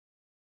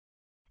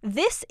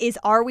This is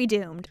Are We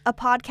Doomed, a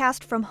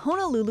podcast from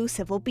Honolulu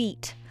Civil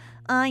Beat.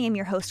 I am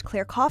your host,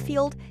 Claire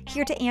Caulfield,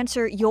 here to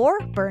answer your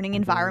burning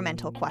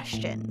environmental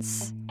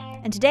questions.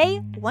 And today,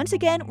 once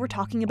again, we're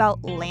talking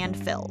about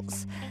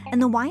landfills.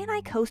 And the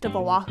Waianae coast of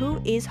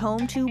Oahu is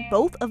home to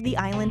both of the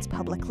island's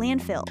public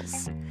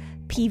landfills.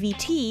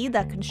 PVT,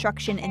 the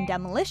Construction and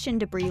Demolition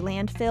Debris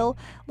Landfill,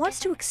 wants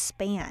to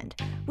expand,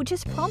 which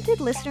has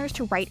prompted listeners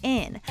to write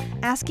in,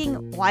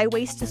 asking why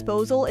waste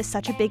disposal is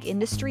such a big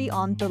industry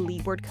on the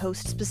Leeward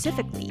Coast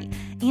specifically,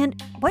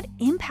 and what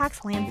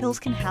impacts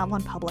landfills can have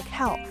on public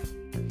health.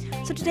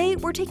 So today,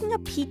 we're taking a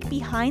peek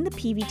behind the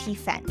PVT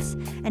fence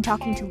and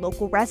talking to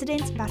local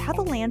residents about how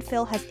the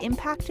landfill has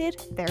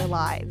impacted their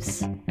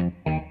lives.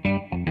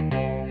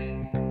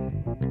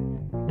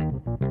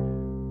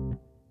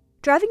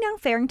 Driving down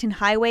Farrington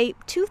Highway,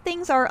 two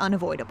things are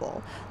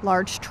unavoidable: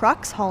 large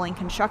trucks hauling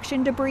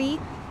construction debris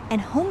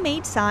and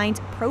homemade signs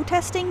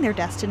protesting their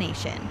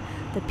destination,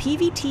 the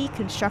PVT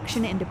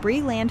Construction and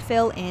Debris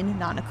Landfill in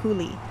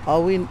Nanakuli.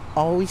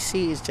 All we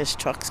see is just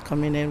trucks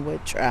coming in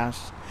with trash,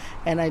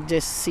 and I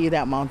just see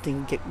that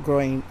mountain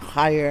growing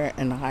higher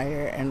and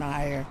higher and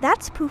higher.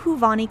 That's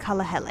Puhuvani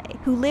Kalahele,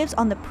 who lives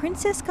on the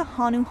Princess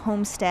Kahanu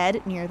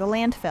homestead near the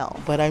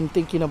landfill. But I'm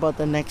thinking about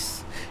the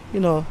next,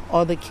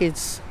 all the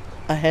kids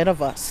ahead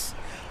of us.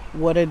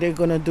 What are they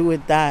going to do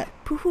with that?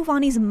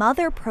 Puhuvani's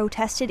mother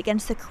protested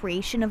against the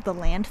creation of the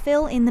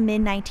landfill in the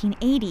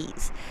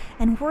mid-1980s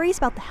and worries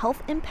about the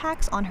health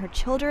impacts on her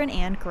children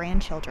and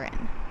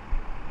grandchildren.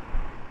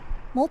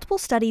 Multiple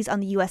studies on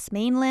the U.S.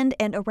 mainland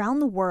and around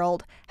the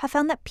world have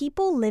found that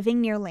people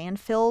living near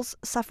landfills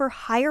suffer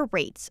higher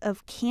rates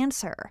of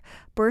cancer,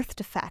 birth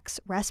defects,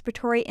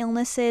 respiratory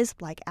illnesses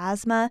like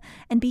asthma,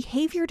 and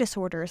behavior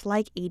disorders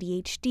like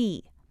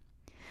ADHD.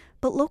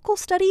 But local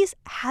studies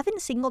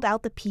haven't singled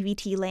out the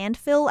PVT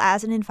landfill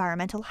as an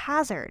environmental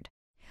hazard.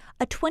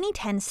 A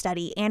 2010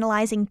 study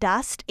analyzing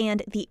dust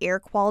and the air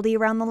quality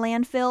around the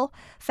landfill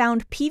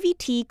found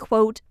PVT,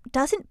 quote,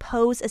 doesn't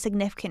pose a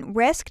significant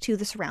risk to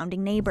the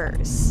surrounding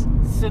neighbors.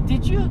 So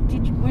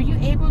were you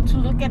able to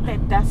look at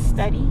that dust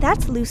study?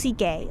 That's Lucy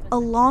Gay, a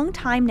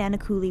longtime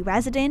Nanakuli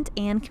resident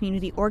and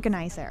community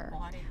organizer.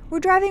 We're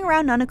driving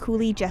around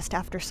Nanakuli just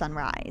after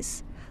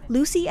sunrise.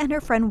 Lucy and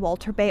her friend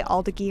Walter Bay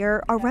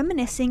Aldeguer are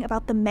reminiscing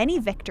about the many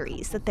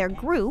victories that their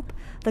group,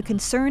 the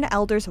Concerned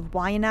Elders of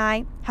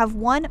Waianae, have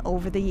won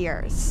over the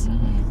years.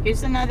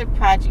 Here's another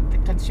project the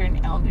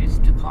Concerned Elders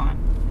took on,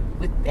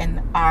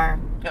 and our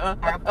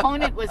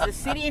opponent was the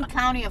city and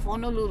county of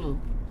Honolulu.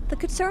 The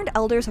Concerned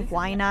Elders of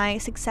Waianae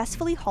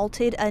successfully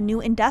halted a new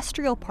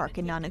industrial park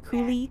in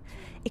Nanakuli,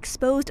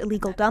 exposed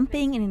illegal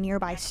dumping in a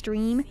nearby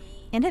stream,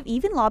 and have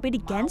even lobbied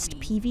against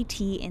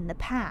PVT in the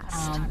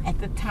past. At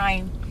the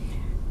time,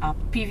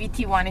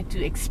 PVT wanted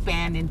to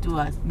expand into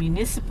a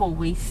municipal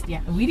waste. Yeah,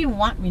 we didn't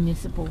want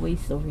municipal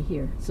waste over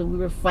here, so we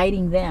were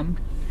fighting them.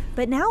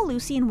 But now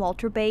Lucy and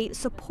Walter Bay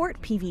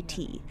support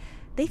PVT.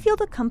 They feel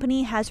the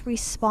company has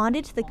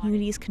responded to the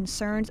community's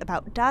concerns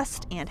about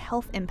dust and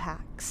health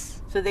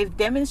impacts. So they've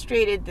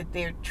demonstrated that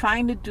they're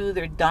trying to do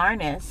their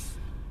darnest.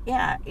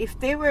 Yeah, if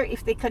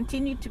they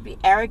continued to be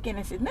arrogant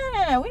and said,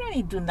 no, we don't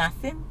need to do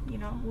nothing,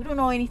 we don't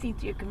know anything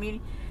to your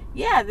community,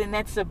 yeah, then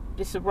it's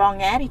a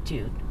wrong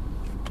attitude.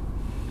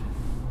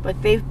 But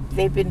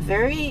they've been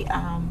very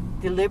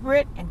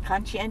deliberate and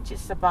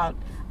conscientious about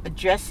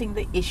addressing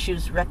the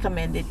issues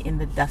recommended in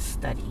the dust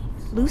study.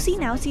 Lucy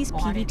now sees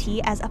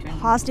PVT as a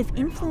positive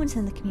influence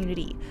in the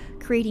community,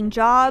 creating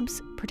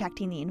jobs,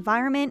 protecting the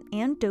environment,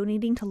 and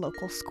donating to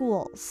local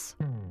schools.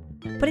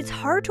 But it's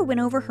hard to win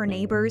over her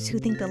neighbors who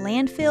think the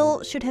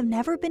landfill should have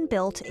never been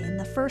built in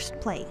the first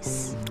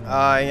place.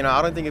 I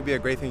don't think it'd be a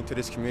great thing to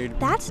this community.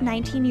 That's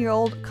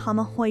 19-year-old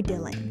Kamahoy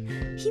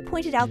Dillon. He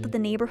pointed out that the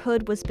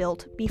neighborhood was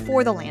built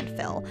before the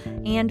landfill,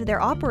 and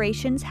their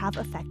operations have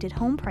affected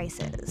home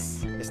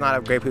prices. It's not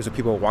a great place where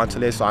people want to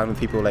live, so I don't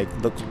think people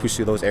look to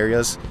pursue those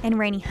areas. And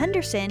Rainey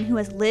Henderson, who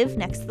has lived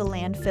next to the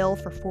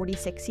landfill for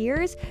 46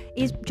 years,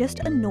 is just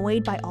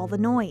annoyed by all the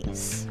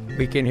noise.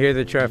 We can hear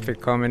the traffic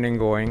coming and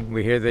going.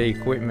 We hear the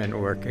equipment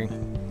working.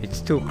 It's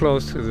too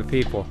close to the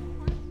people.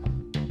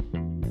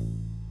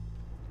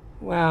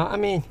 Well,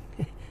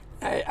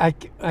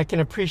 I can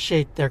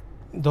appreciate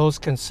those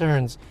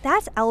concerns.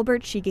 That's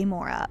Albert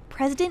Shigemura,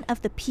 president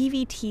of the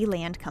PVT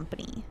Land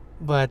Company.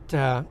 But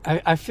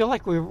I feel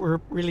like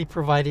we're really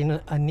providing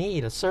a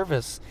need, a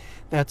service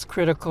that's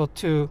critical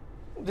to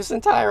this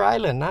entire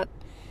island.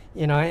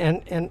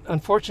 And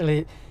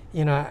unfortunately,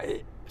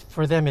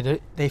 for them,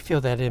 they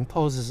feel that it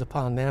imposes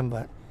upon them,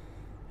 but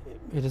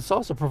it is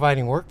also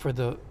providing work for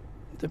the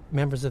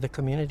members of the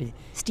community.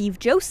 Steve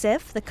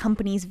Joseph, the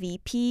company's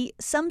VP,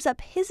 sums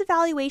up his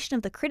evaluation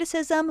of the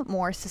criticism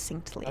more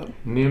succinctly.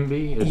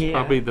 NIMBY is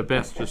probably the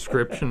best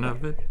description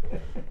of it.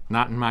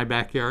 Not in my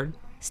backyard.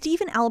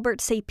 Steve and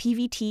Albert say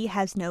PVT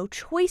has no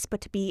choice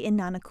but to be in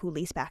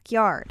Nanakuli's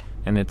backyard.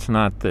 And it's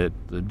not that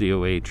the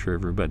DOH or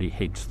everybody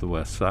hates the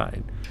west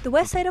side. The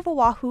west side of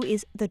Oahu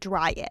is the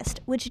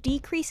driest, which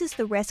decreases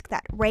the risk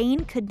that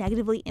rain could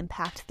negatively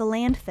impact the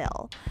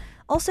landfill.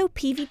 Also,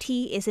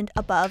 PVT isn't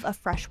above a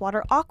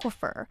freshwater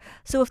aquifer,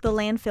 so if the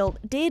landfill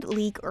did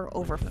leak or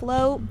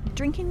overflow,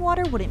 drinking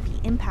water wouldn't be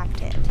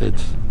impacted.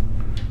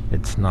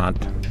 It's not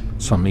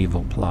some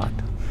evil plot.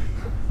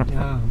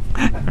 Yeah.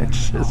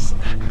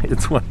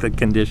 It's what the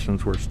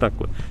conditions we're stuck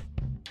with.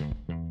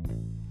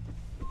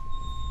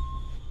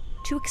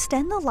 To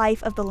extend the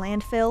life of the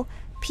landfill,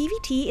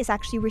 PVT is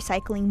actually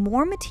recycling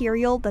more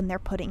material than they're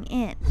putting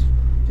in.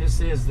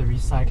 This is the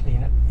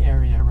recycling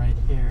area right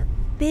here.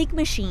 Big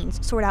machines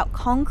sort out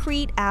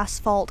concrete,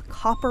 asphalt,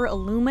 copper,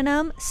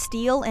 aluminum,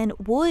 steel, and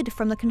wood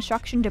from the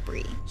construction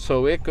debris.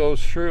 So it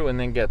goes through and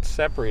then gets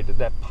separated.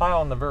 That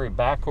pile in the very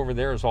back over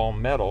there is all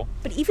metal.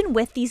 But even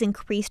with these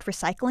increased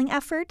recycling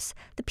efforts,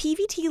 the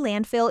PVT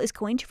landfill is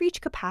going to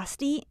reach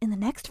capacity in the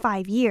next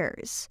 5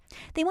 years.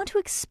 They want to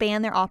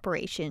expand their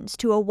operations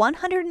to a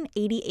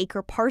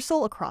 180-acre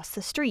parcel across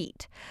the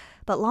street.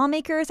 But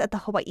lawmakers at the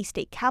Hawaii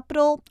State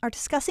Capitol are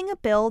discussing a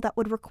bill that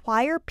would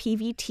require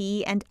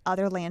PVT and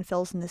other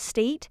landfills in the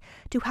state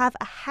to have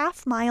a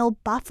half-mile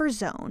buffer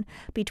zone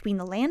between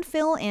the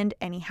landfill and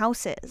any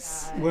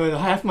houses. Well, a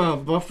half-mile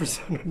buffer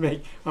zone would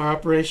make our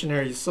operation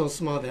area so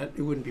small that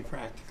it wouldn't be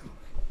practical.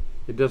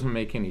 It doesn't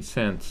make any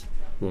sense.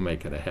 We'll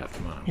make it a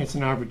half mile. It's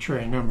an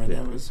arbitrary number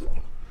that was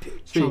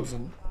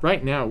chosen.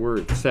 Right now we're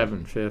at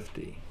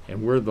 750,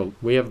 and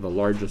we have the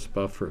largest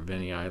buffer of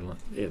any island,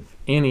 if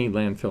any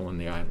landfill in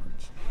the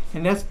islands.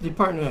 And that's the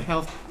Department of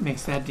Health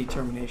makes that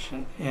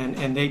determination,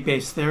 and they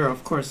base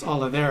of course,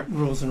 all of their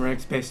rules and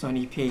regs based on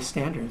EPA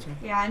standards. Right?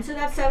 Yeah, and so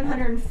that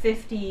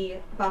 750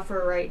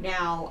 buffer right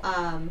now,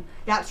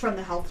 that's from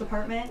the health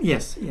department?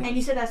 Yes. And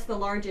you said that's the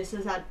largest.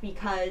 Is that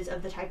because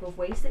of the type of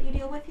waste that you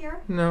deal with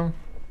here? No,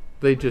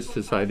 they just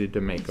decided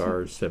to make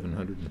ours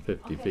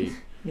 750 feet.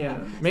 Yeah.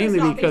 Mainly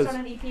so it's not because based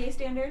on an EPA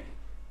standard?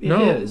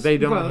 No, they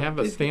don't have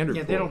a standard.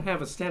 Yeah, they don't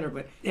have a standard,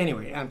 but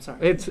anyway, I'm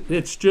sorry.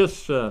 It's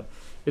just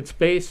it's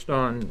based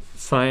on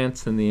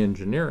science and the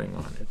engineering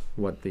on it,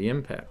 what the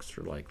impacts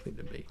are likely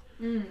to be.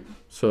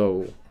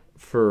 So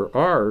for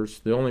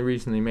ours, the only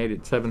reason they made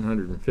it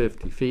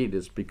 750 feet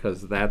is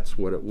because that's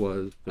what it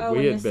was that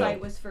we had built.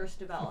 Site was first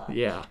developed.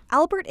 Yeah.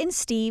 Albert and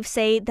Steve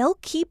say they'll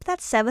keep that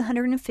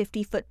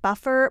 750-foot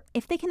buffer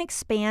if they can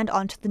expand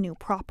onto the new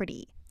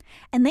property.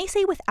 And they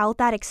say without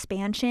that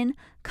expansion,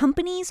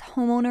 companies,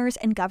 homeowners,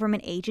 and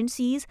government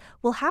agencies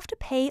will have to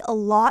pay a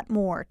lot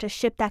more to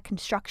ship that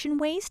construction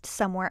waste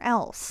somewhere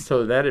else.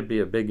 So that'd be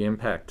a big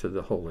impact to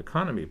the whole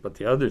economy. But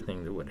the other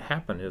thing that would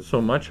happen is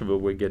so much of it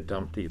would get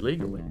dumped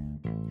illegally.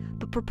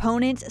 But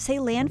proponents say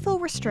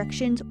landfill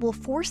restrictions will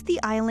force the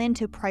island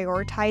to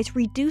prioritize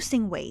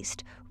reducing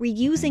waste,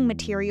 reusing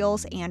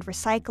materials, and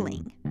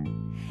recycling.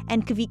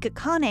 And Kavika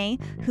Kane,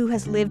 who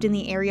has lived in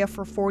the area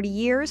for 40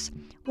 years,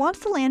 wants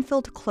the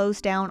landfill to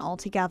close down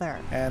altogether.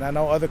 And I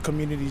know other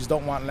communities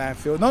don't want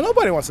landfill. No,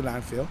 nobody wants a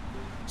landfill.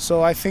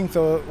 So I think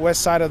the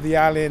west side of the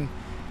island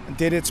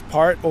did its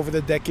part over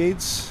the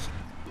decades.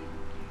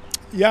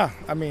 Yeah,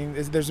 I mean,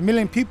 there's 1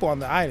 million people on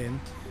the island,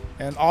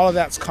 and all of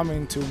that's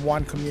coming to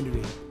one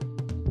community.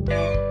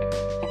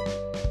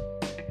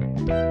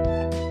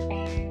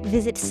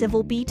 Visit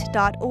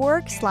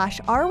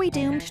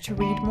civilbeat.org/arewedoomed to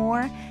read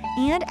more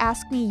and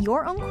ask me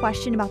your own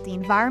question about the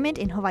environment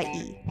in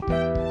Hawaii.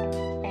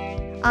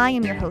 I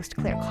am your host,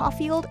 Claire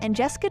Caulfield, and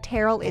Jessica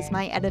Terrell is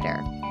my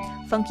editor.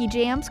 Funky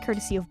Jams,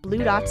 courtesy of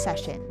Blue Dot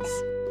Sessions.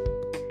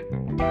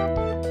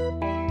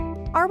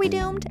 Are We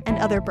Doomed? And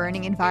Other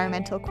Burning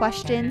Environmental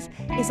Questions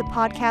is a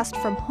podcast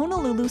from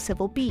Honolulu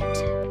Civil Beat.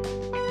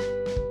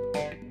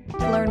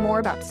 To learn more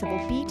about Civil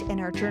Beat and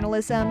our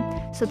journalism,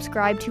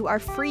 subscribe to our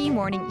free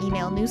morning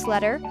email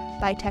newsletter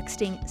by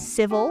texting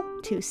CIVIL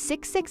to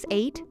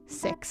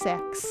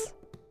 66866.